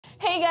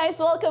Hey guys,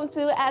 welcome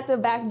to At the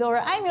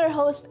Backdoor. I'm your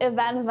host,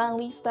 Yvanne,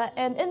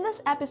 and in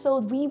this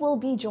episode, we will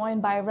be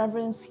joined by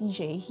Reverend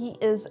CeeJay. He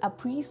is a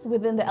priest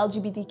within the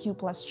LGBTQ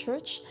plus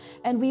church,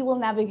 and we will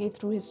navigate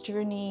through his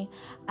journey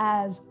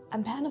as a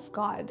man of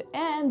God,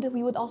 and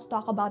we would also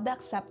talk about the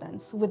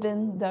acceptance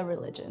within the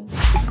religion.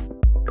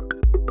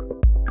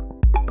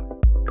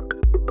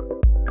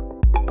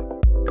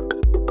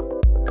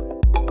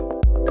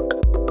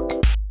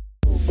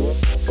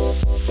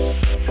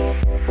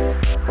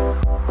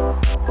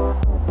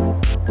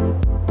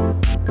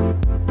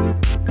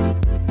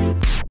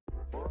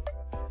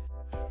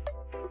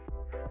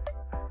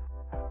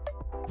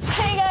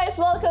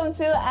 Welcome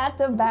to At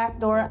the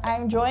Backdoor.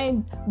 I'm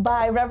joined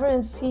by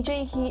Reverend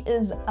CeeJay. He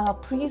is a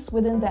priest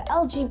within the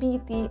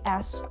LGBT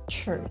SD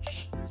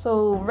Church.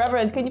 So,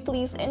 Reverend, could you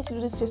please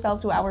introduce yourself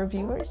to our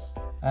viewers?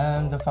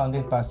 I'm the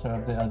founding pastor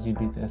of the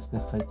LGBT SD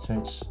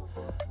Church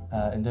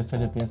in the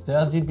Philippines. The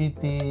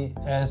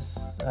LGBTS,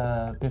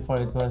 before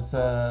it was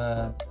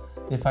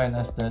defined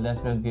as the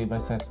lesbian, gay,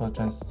 bisexual,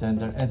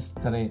 transgender, and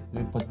straight.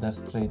 We put the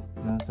straight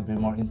to be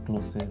more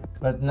inclusive.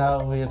 But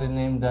now we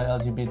rename the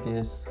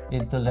LGBTs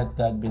into Let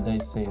God Be Thy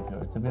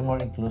Savior, to be more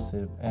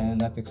inclusive and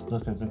not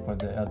exclusively for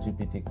the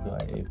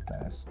LGBTQIA+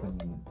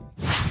 community.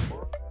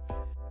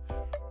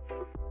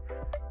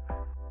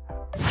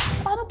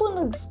 Paano po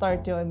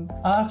nag-start yun?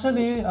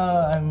 Actually,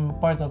 I'm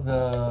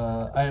the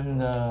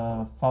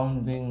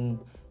founding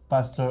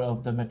pastor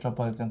of the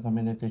Metropolitan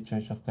Community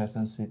Church of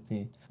Quezon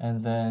City.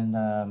 And then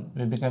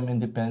we became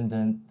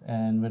independent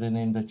and we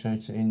renamed the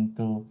church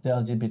into the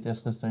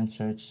LGBTS Christian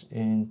Church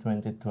in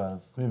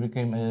 2012. We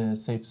became a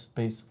safe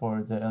space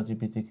for the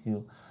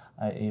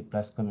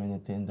LGBTQIA+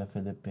 community in the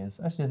Philippines.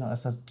 As you know,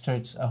 as a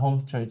church, a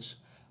home church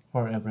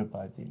for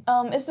everybody.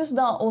 Is this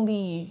the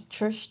only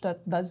church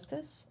that does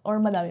this? Or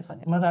marami pa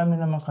rin? Marami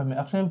naman kami.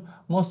 Actually,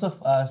 most of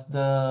us,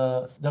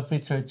 the free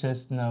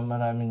churches na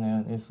marami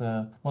ngayon is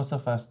most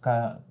of us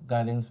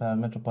galing sa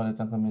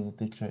Metropolitan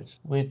Community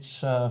Church, which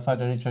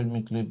Father Richard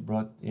McLeod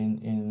brought in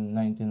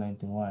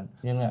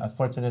 1991. Yun nga,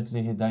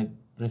 unfortunately, he died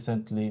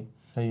recently.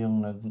 Siya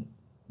yung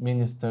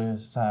nag-minister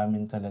sa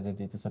amin talaga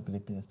dito sa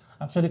Pilipinas.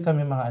 Actually,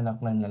 kami mga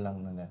anak na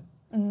lang nila.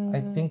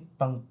 I think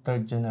pang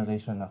third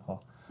generation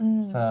ako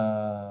sa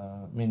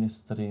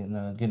ministry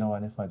na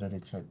ginawa ni Father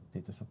Richard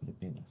dito sa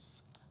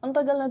Pilipinas. Ang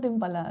tagal na din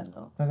pala,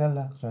 no? Tagal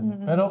na,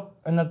 actually. Pero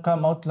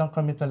nag-come out lang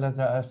kami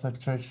talaga as a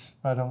church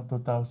parang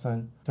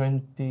 2011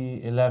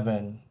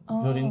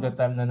 during the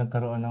time na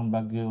nagkaroon ng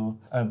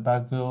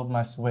Baguio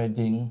mass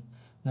wedding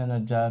na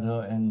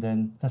Najaro, and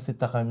then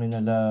nasita kami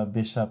nila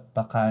Bishop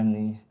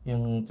Pacani,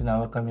 yung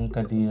tinawag kaming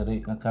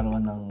kadiri,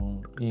 nagkaroon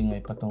ng ingay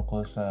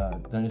patungkol sa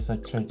there is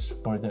a church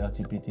for the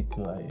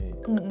LGBTQIA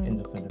in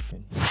the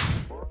Philippines.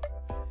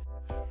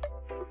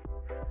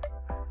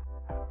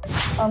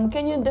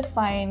 Can you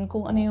define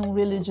kung ano yung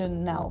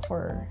religion now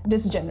for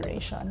this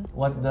generation?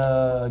 What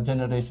the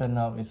generation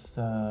now is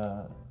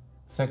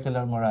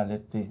secular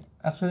morality.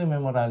 Actually, may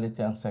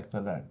morality ang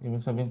secular.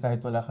 Ibig sabihin, kahit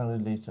wala kang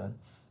religion,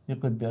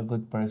 you could be a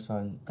good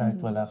person kahit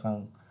wala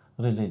kang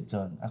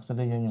religion.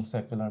 Actually, yun yung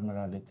secular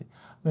morality.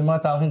 May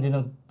mga tao hindi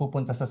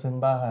nagpupunta sa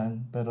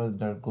simbahan, pero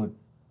they're good.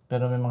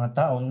 Pero may mga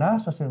taong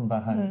nasa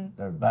simbahan,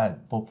 they're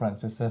bad. Pope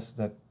Francis says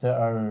that there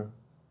are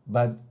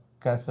bad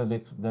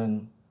Catholics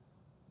than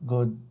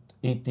good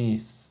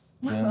atheists.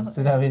 Yeah,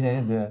 sinabi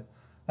niya yun. Yeah.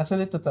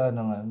 Actually, totoo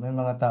naman. May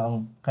mga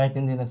taong kahit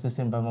hindi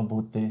nagsisimba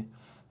mabuti,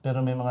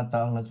 pero may mga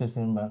taong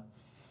nagsisimba,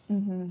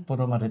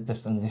 puro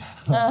marites ang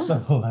sa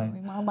buhay.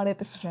 May mga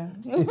marites dyan.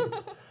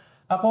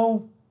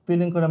 Ako,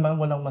 feeling ko naman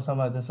walang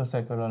masama dyan sa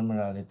secular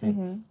morality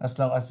as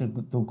long as you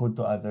do good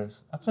to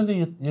others.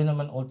 Actually, yun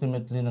naman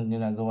ultimately nang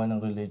ginagawa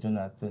ng religion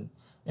natin.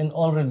 In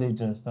all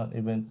religions, not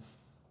even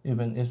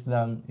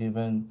Islam,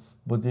 even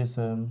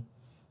Buddhism,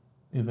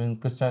 even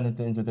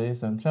Christianity and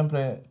Judaism.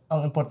 Siyempre,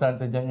 ang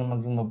importante dyan yung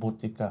maging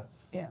mabuti ka.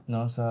 Yeah.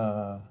 No,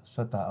 sa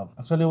tao.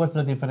 Actually, what's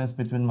the difference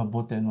between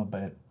mabuti and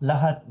mabait?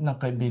 Lahat ng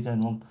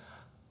kaibigan mo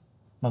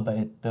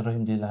mabait, pero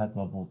hindi lahat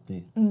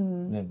mabuti.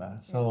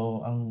 Diba?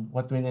 So,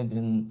 what we need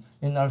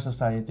in our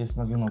society is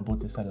maging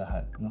mabuti sa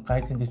lahat. No?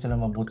 Kahit hindi sila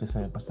mabuti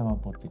sa'yo, basta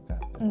mabuti ka.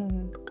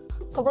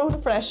 Sobrang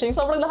refreshing,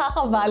 sobrang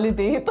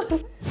nakaka-validate.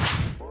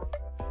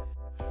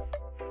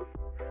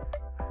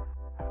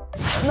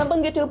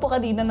 Nabanggit niyo po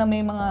kanina na may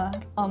mga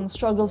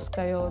struggles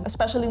kayo,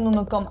 especially nung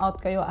nag-come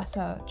out kayo as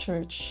a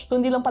church. So,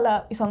 hindi lang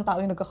pala isang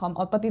tao yung nagka-come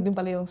out, pati din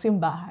pala yung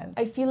simbahan.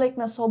 I feel like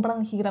na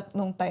sobrang hirap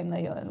nung time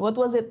na yon. What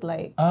was it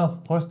like?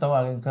 Of course,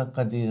 tawagin ka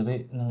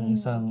kadiri ng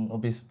isang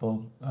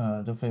obispo,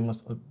 the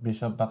famous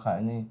Bishop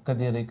Pacani.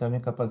 Kadiri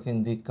kami kapag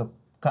hindi ka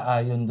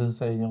kaayon dun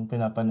sa inyong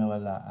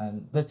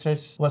pinapaniwalaan. The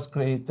church was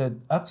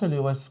created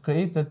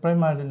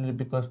primarily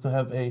because to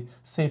have a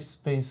safe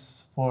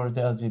space for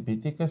the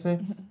LGBT. Kasi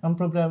ang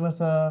problema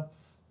sa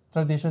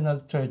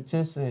traditional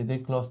churches,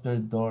 they close their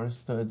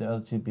doors to the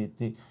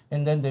LGBT.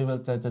 And then they will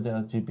tell to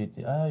the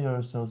LGBT, you're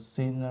so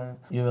sinner.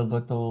 You will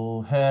go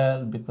to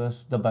hell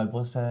because the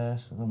Bible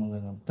says,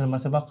 ito naman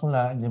sa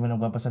bakla, hindi mo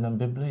nagbabasa ng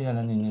Biblia,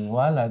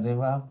 naniniwala, di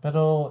ba?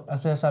 Pero ang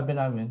sinasabi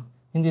namin,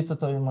 hindi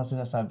totoo yung mga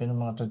sinasabi ng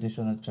mga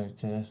traditional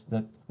churches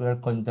that we're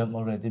condemned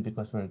already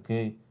because we're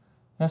gay.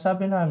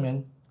 Nasabi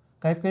namin,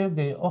 kahit kayo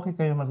gay, okay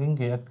kayo maging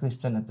gay at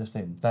Christian at the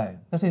same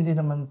time. Kasi hindi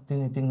naman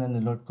tinitingnan ni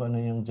Lord kung ano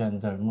yung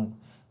gender mo.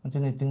 Ang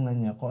tinitingnan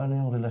niya kung ano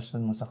yung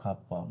relasyon mo sa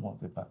kapwa mo,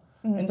 di ba?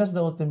 And that's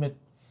the ultimate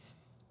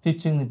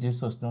teaching ni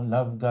Jesus, no?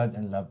 Love God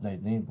and love thy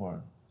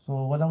neighbor.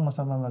 So, walang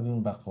masama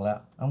maging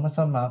bakla. Ang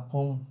masama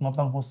kung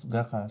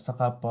mapanghusga ka sa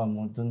kapwa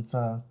mo dun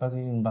sa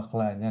pagiging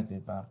bakla niya,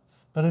 di ba?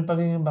 Pero yung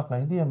pagiging bakla,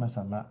 hindi yan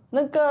masama.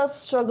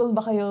 Nagka-struggle ba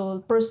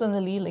kayo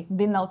personally? Like,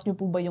 denout niyo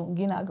po ba yung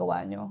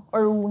ginagawa niyo?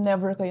 Or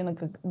never kayo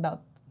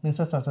nagka-doubt?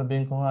 Minsan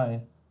sasabihin ko nga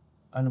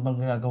ano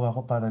bang ginagawa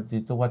ko para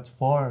dito? What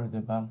for? Di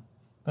ba?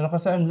 Pero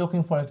kasi I'm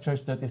looking for a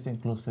church that is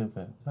inclusive.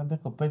 Sabi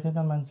ko, pwede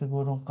naman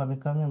siguro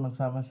kami-kami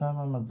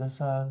magsama-sama,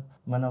 magdasal,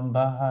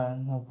 manambahan,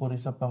 magpuri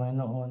sa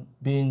Panginoon,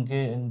 being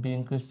gay and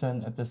being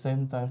Christian at the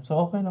same time. So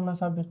okay naman,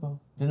 sabi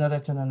ko.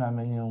 Dinaretso na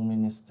namin yung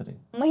ministry.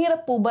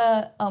 Mahirap po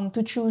ba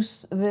to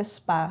choose this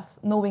path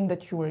knowing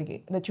that you were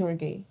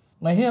gay?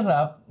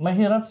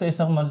 Mahirap sa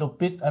isang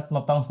malupit at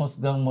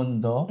mapanghusgang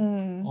mundo.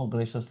 Oh,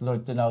 gracious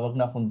Lord, tinawag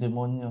na akong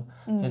demonyo.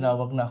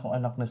 Tinawag na akong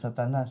anak ni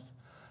Satanas.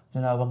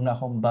 Tinawag na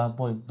akong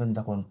baboy.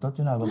 Ganda ko to,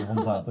 tinawag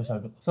akong baboy.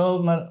 Sabi ko.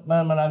 So,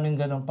 maraming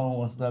ganong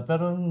panghusga.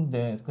 Pero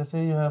hindi.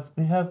 Kasi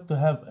we have to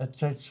have a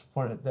church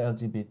for the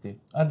LGBT.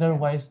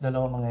 Otherwise,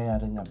 dalawang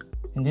mangyayari niyan.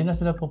 Hindi na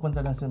sila pupunta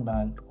ng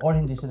simbahan or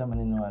hindi sila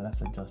maniniwala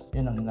sa Diyos.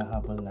 Yun ang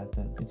hinahabol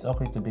natin. It's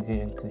okay to be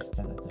gay and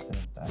Christian at the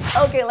same time.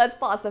 Okay, let's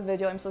pause the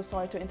video. I'm so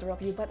sorry to interrupt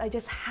you, but I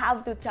just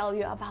have to tell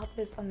you about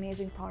this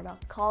amazing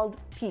product called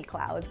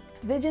P-Cloud.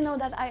 Did you know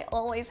that I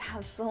always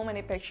have so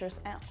many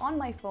pictures on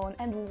my phone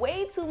and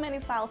way too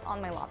many files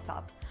on my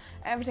laptop?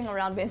 Everything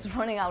around me is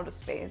running out of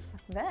space.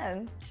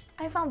 Then,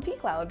 I found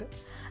P-Cloud.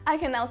 I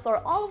can now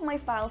store all of my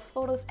files,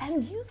 photos,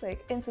 and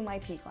music into my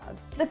P-Cloud.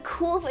 The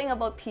cool thing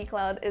about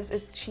P-Cloud is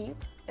it's cheap,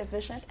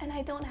 efficient, and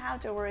I don't have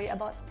to worry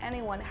about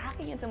anyone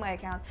hacking into my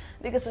account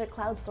because the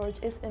cloud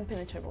storage is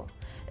impenetrable.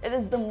 It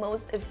is the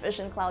most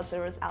efficient cloud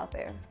service out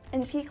there.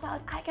 In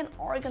P-Cloud, I can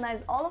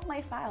organize all of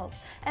my files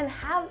and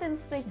have them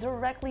sync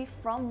directly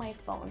from my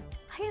phone.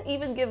 I can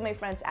even give my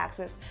friends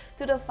access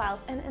to the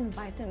files and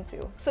invite them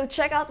to. So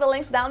check out the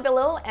links down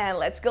below and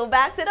let's go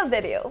back to the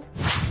video.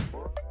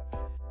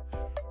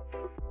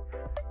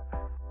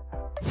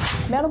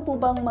 Meron po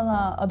bang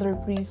mga other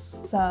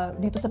priests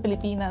dito sa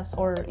Pilipinas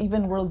or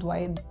even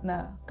worldwide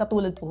na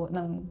katulad po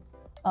ng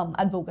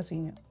advocacy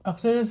niyo?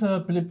 Actually,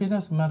 sa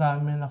Pilipinas,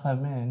 marami na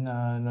kami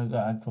na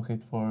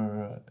nag-advocate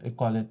for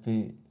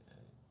equality,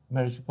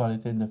 marriage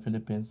equality in the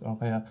Philippines. O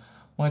kaya,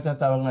 mga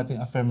tinatawag nating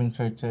affirming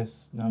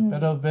churches. No?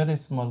 Pero very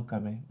small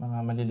kami, mga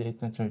maliliit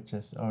na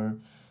churches or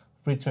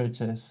free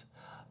churches.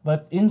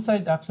 But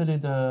inside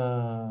actually the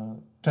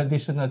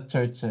traditional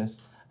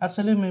churches,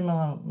 actually, may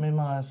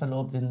mga sa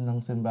loob din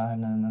ng simbahan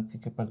na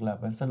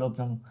nakikipaglaban sa loob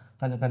ng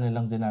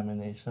kanilang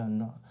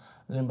denomination. No?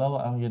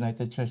 Halimbawa, ang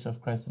United Church of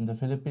Christ in the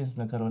Philippines,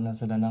 nagkaroon na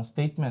sila ng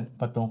statement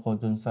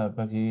patungkol dun sa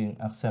pagiging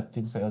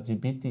accepting sa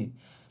LGBT.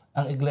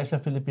 Ang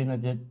Iglesia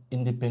Filipina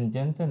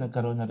Independiente,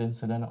 nagkaroon na rin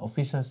sila ng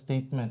official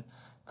statement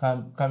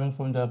coming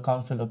from the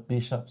Council of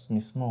Bishops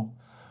mismo.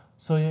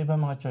 So, yung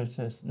ibang mga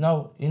churches.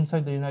 Now,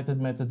 inside the United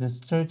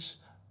Methodist Church,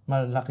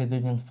 malaki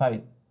din yung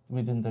fight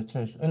within the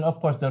church. And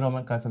of course, the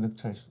Roman Catholic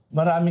Church.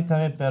 Marami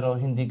kami pero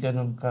hindi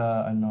ganun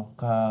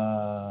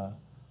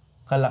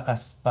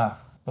kalakas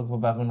pa.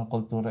 Pagbabago ng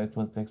kultura, it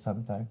will take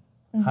some time.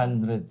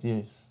 100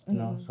 years.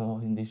 No? So,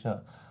 hindi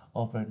siya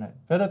overnight.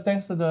 Pero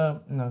thanks to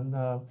the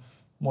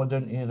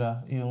modern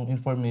era, yung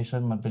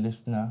information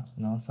mabilis na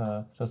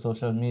sa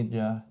social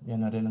media,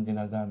 yan na rin ang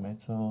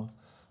ginagamit. So,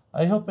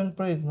 I hope and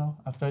pray,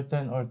 after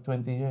 10 or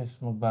 20 years,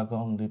 magbago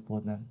ang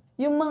lipunan.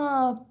 Yung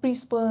mga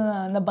priest po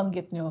na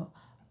nabanggit nyo,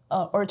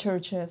 or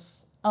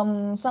churches,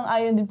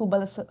 sang-ayon din po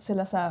ba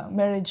sila sa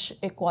marriage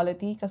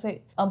equality?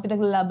 Kasi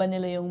pinaglalaban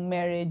nila yung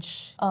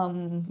marriage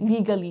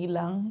legally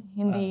lang,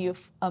 hindi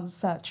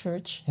sa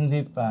church.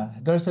 Hindi pa.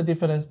 There's a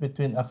difference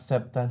between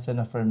acceptance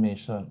and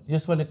affirmation.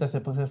 Usually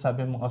kasi pag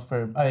sasabi mong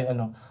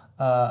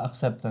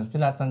acceptance,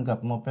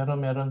 tinatanggap mo, pero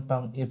meron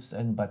pang ifs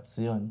and buts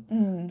yun.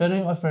 Pero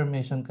yung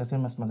affirmation kasi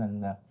mas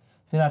maganda.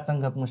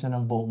 Tinatanggap mo siya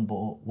ng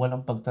buong-buo,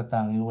 walang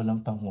pagtatangi, walang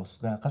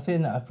panghusga, kasi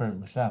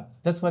na-affirm mo siya.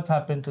 That's what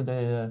happened to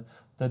the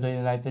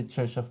United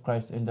Church of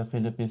Christ in the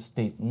Philippines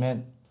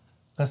statement.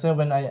 Kasi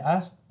when I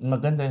asked,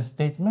 maganda yung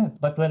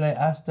statement, but when I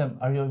asked them,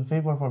 are you in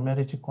favor for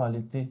marriage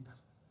equality?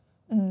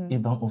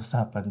 Ibang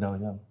usapan daw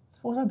yan.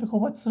 Sabi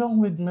ko, what's wrong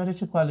with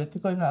marriage equality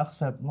kung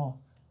na-accept mo?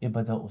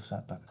 Iba daw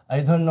usapan.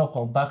 I don't know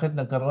kung bakit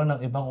nagkaroon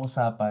ng ibang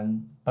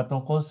usapan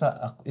patungkol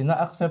sa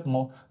ina-accept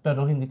mo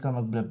pero hindi ka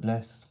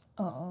mag-bless.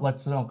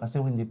 What's wrong? Kasi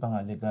hindi pa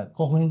nga legal.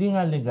 Kung hindi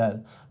nga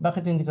legal,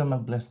 bakit hindi ka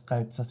mag-bless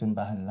kahit sa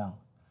simbahan lang?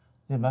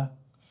 Diba?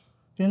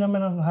 Yun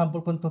naman ang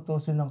habol kung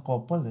tutusin ng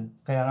couple.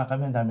 Kaya nga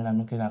kami, ang dami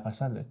namin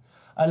kinakasal.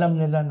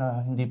 Alam nila na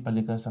hindi pa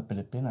legal sa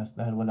Pilipinas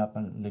dahil wala pa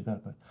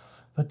legal.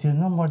 But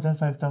more than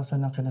 5,000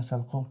 ang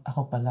kinasal ko.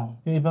 Ako pa lang.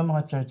 Yung ibang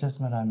mga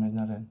churches, marami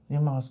na rin.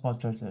 Yung mga small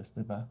churches,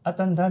 diba?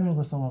 At ang daming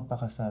gusto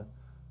magpakasal.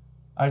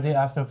 Are they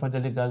after for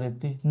the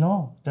legality?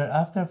 No, they're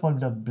after for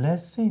the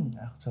blessing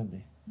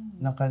actually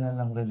ng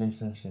kanilang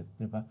relationship,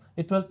 di ba?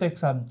 It will take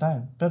some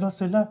time. Pero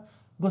sila,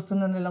 gusto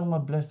na nilang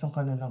ma-bless yung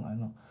kanilang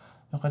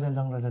yung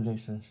kanilang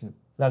relationship.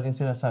 Laging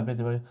sinasabi,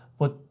 di ba,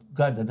 put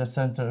God at the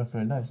center of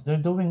your lives.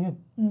 They're doing it,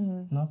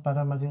 no?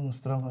 Para maging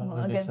strong ang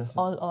relationship. Against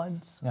all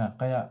odds. Yeah,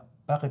 kaya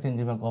bakit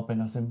hindi mag-open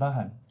ng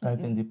simbahan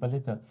kahit hindi pa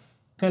legal?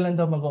 Kailan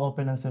daw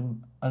mag-open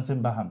ang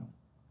simbahan?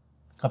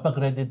 Kapag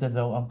ready na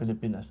daw ang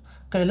Pilipinas.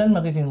 Kailan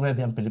magiging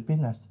ready ang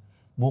Pilipinas?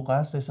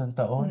 Bukas, sa isang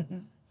taon?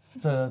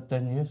 Sa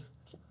 10 years?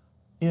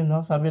 You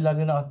know, sabi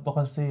lagi ng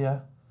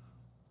advokasya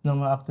ng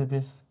mga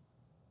activists,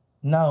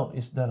 now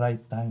is the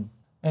right time.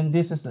 And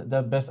this is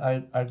the best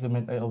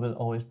argument I will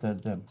always tell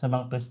them. Sa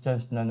mga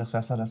Christians na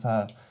nagsasara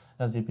sa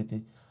LGBT,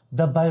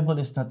 the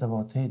Bible is not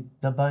about hate.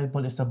 The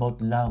Bible is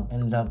about love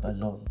and love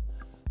alone.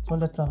 So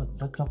let's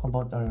talk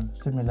about our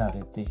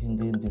similarity,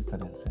 hindi yung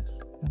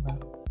differences. Diba?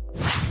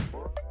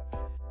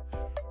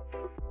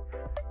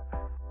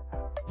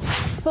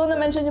 So,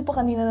 na-mention niyo po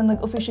kanina na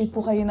nag-officiate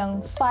po kayo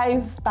ng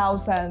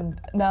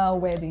 5,000 na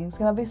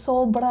weddings. Grabe,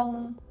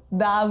 sobrang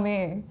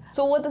dami.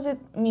 So, what does it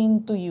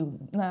mean to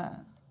you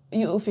na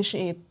you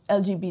officiate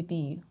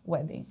LGBT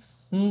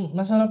weddings?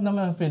 Masarap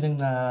naman ang feeling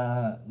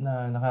na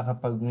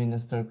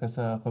nakakapag-minister ka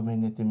sa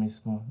community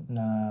mismo,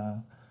 na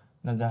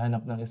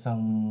naghahanap ng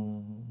isang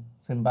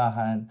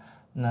simbahan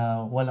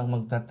na walang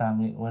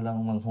magtatangi,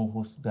 walang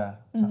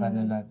manghuhusga sa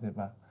kanila, di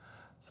ba?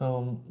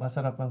 So,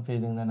 masarap ang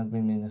feeling na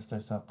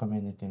nagmi-minister sa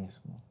community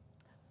mismo.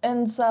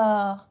 And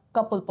sa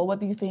couple po, what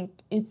do you think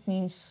it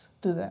means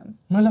to them?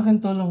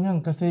 Malaking tulong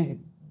yan kasi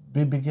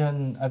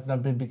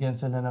nabibigyan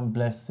sila ng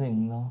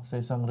blessing, no?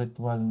 Sa isang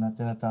ritual na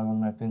tinatawag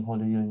nating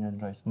Holy Union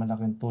Rites.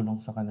 Malaking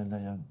tulong sa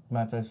kanila yan.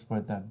 Matters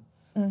for them.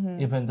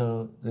 Even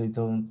though they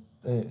don't,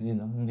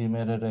 hindi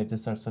may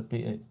re-register sa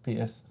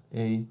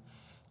PSA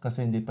kasi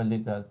hindi pa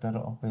legal,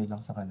 pero okay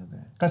lang sa kanila.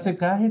 Kasi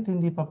kahit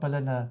hindi pa pala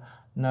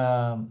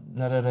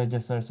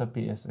nare-register sa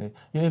PSA,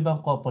 yung ibang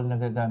couple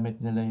nagagamit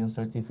nila yung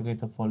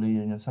Certificate of Holy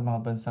Union sa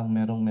mga bansang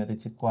merong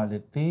marriage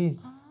equality.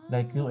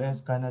 Like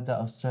US, Canada,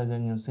 Australia,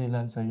 New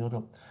Zealand, sa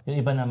Europe. Yung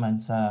iba naman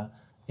sa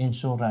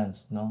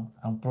insurance, no?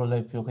 Ang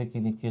pro-life UK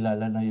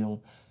kinikilala na yung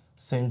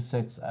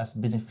same-sex as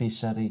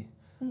beneficiary.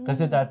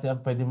 Kasi dati ang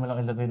pwede mo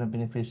lang ilagay na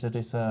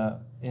beneficiary sa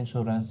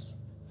insurance,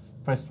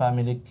 first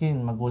family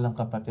kin, magulang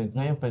kapatid.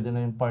 Ngayon pwede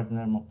na yung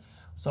partner mo.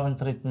 So ang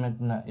treatment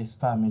na is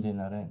family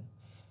na rin.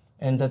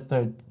 And the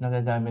third,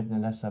 nagagamit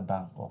nila sa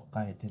bangko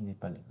kahit hindi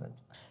pa legal.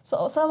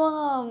 So, sa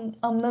mga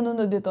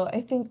nanonood dito,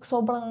 I think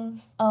sobrang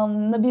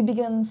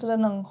nabibigyan sila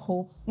ng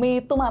hope.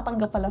 May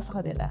tumatanggap pala sa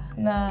kanila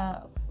na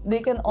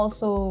they can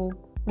also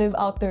live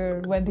out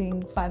their wedding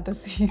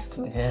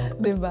fantasies. Yeah.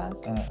 Diba?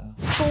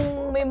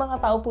 Kung may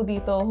mga tao po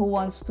dito who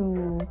wants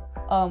to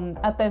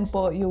attend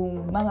po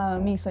yung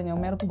mga misa nyo,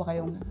 meron po ba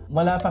kayong...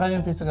 Wala pa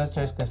kayong physical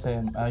church kasi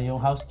yung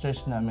house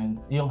namin,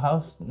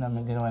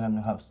 ginawa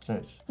namin house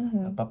church.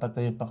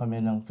 Nagpapatayo pa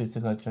kami ng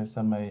physical church sa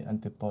may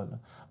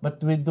Antipolo.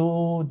 But we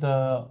do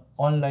the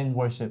online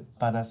worship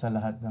para sa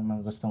lahat ng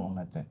mga gustong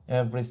umattend.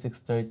 Every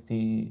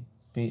 6:30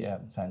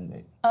 p.m.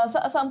 Sunday.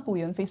 Saan po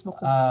yun? Facebook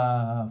po?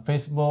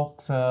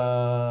 Sa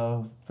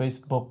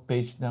Facebook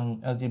page ng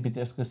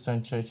LGBT SD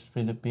Church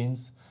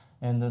Philippines,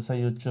 and sa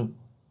YouTube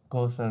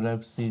ko sa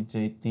Rev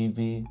CeeJay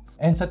TV,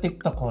 and sa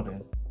TikTok ko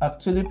rin.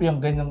 Actually, yung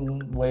ganyang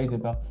way, di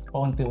ba?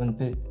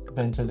 Paunti-unti,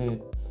 eventually,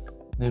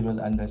 they will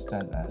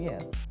understand us.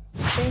 Yes.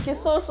 Thank you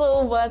so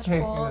much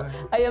po.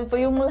 Ayan po,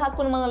 yung lahat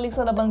po ng mga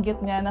links na nabanggit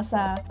niya,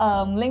 nasa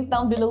link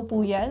down below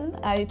po yan.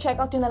 Ay, check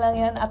out nyo na lang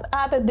yan. At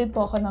attend din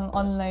po ako ng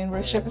online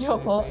worship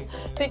nyo po.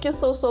 Thank you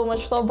so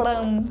much.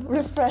 Sobrang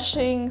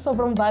refreshing,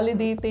 sobrang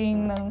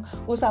validating ng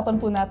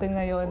usapan po natin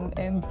ngayon.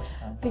 And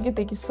thank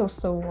you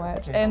so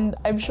much. And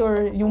I'm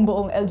sure yung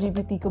buong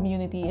LGBT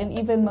community and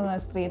even mga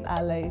straight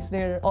allies,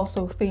 they're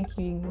also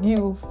thanking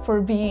you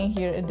for being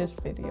here in this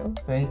video.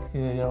 Thank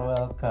you. You're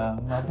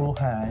welcome.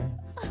 Mabuhay.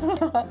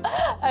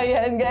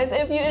 Ayan guys,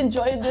 if you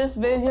enjoyed this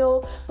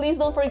video, please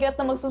don't forget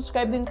na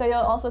mag-subscribe din kayo.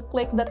 Also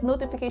click that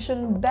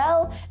notification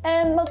bell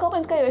and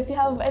mag-comment kayo if you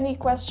have any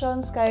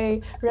questions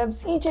kay Rev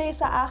CeeJay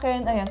sa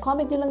akin. Ayan,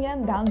 comment nyo lang yan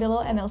down below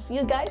and I'll see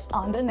you guys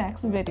on the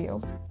next video.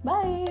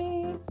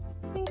 Bye!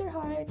 Finger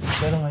heart!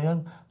 Pero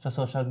ngayon, sa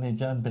social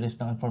media, ang bilis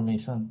ng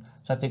information.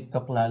 Sa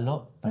TikTok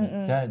lalo, my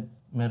God,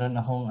 meron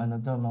akong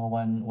mga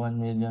 1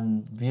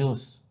 million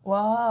views.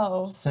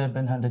 Wow!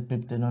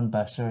 750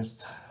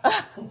 non-bashers.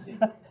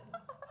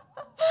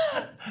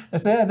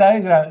 Kasi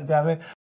dahil grabe.